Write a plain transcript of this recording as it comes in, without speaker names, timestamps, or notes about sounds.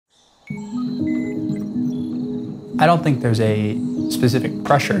I don't think there's a specific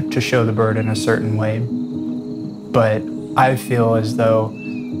pressure to show the bird in a certain way, but I feel as though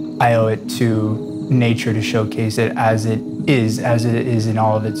I owe it to nature to showcase it as it is in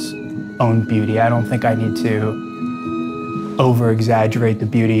all of its own beauty. I don't think I need to over-exaggerate the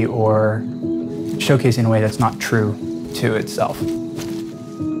beauty or showcase in a way that's not true to itself.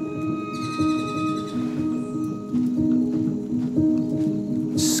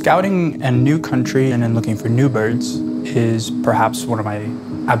 Scouting a new country and then looking for new birds is perhaps one of my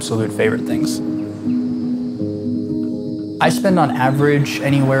absolute favorite things. I spend on average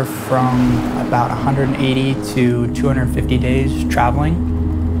anywhere from about 180 to 250 days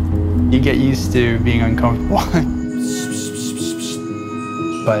traveling. You get used to being uncomfortable.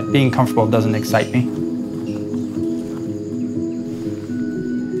 But being comfortable doesn't excite me.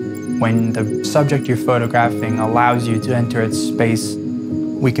 When the subject you're photographing allows you to enter its space,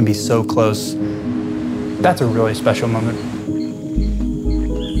 we can be so close. That's a really special moment.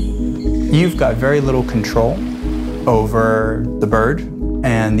 You've got very little control over the bird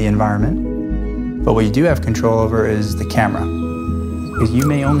and the environment, but what you do have control over is the camera. Because you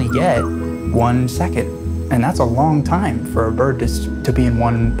may only get 1 second, and that's a long time for a bird to be in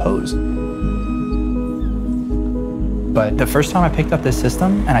one pose. But the first time I picked up this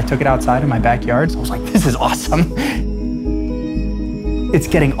system and I took it outside in my backyard, I was like, this is awesome. It's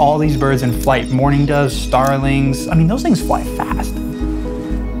getting all these birds in flight, mourning doves, starlings. I mean, those things fly fast.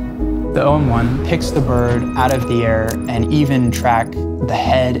 The OM-1 picks the bird out of the air and even track the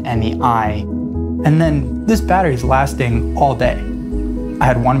head and the eye. And then this battery's lasting all day. I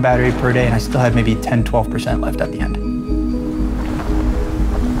had 1 battery per day and I still had maybe 10–12% left at the end.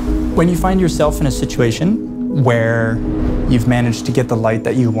 When you find yourself in a situation where you've managed to get the light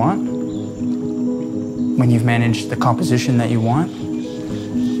that you want, when you've managed the composition that you want,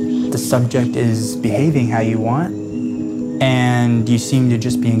 the subject is behaving how you want, and you seem to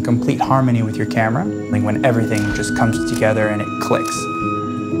just be in complete harmony with your camera, like when everything just comes together and it clicks.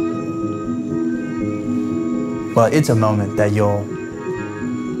 Well, it's a moment that you'll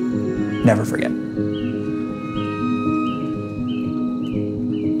never forget.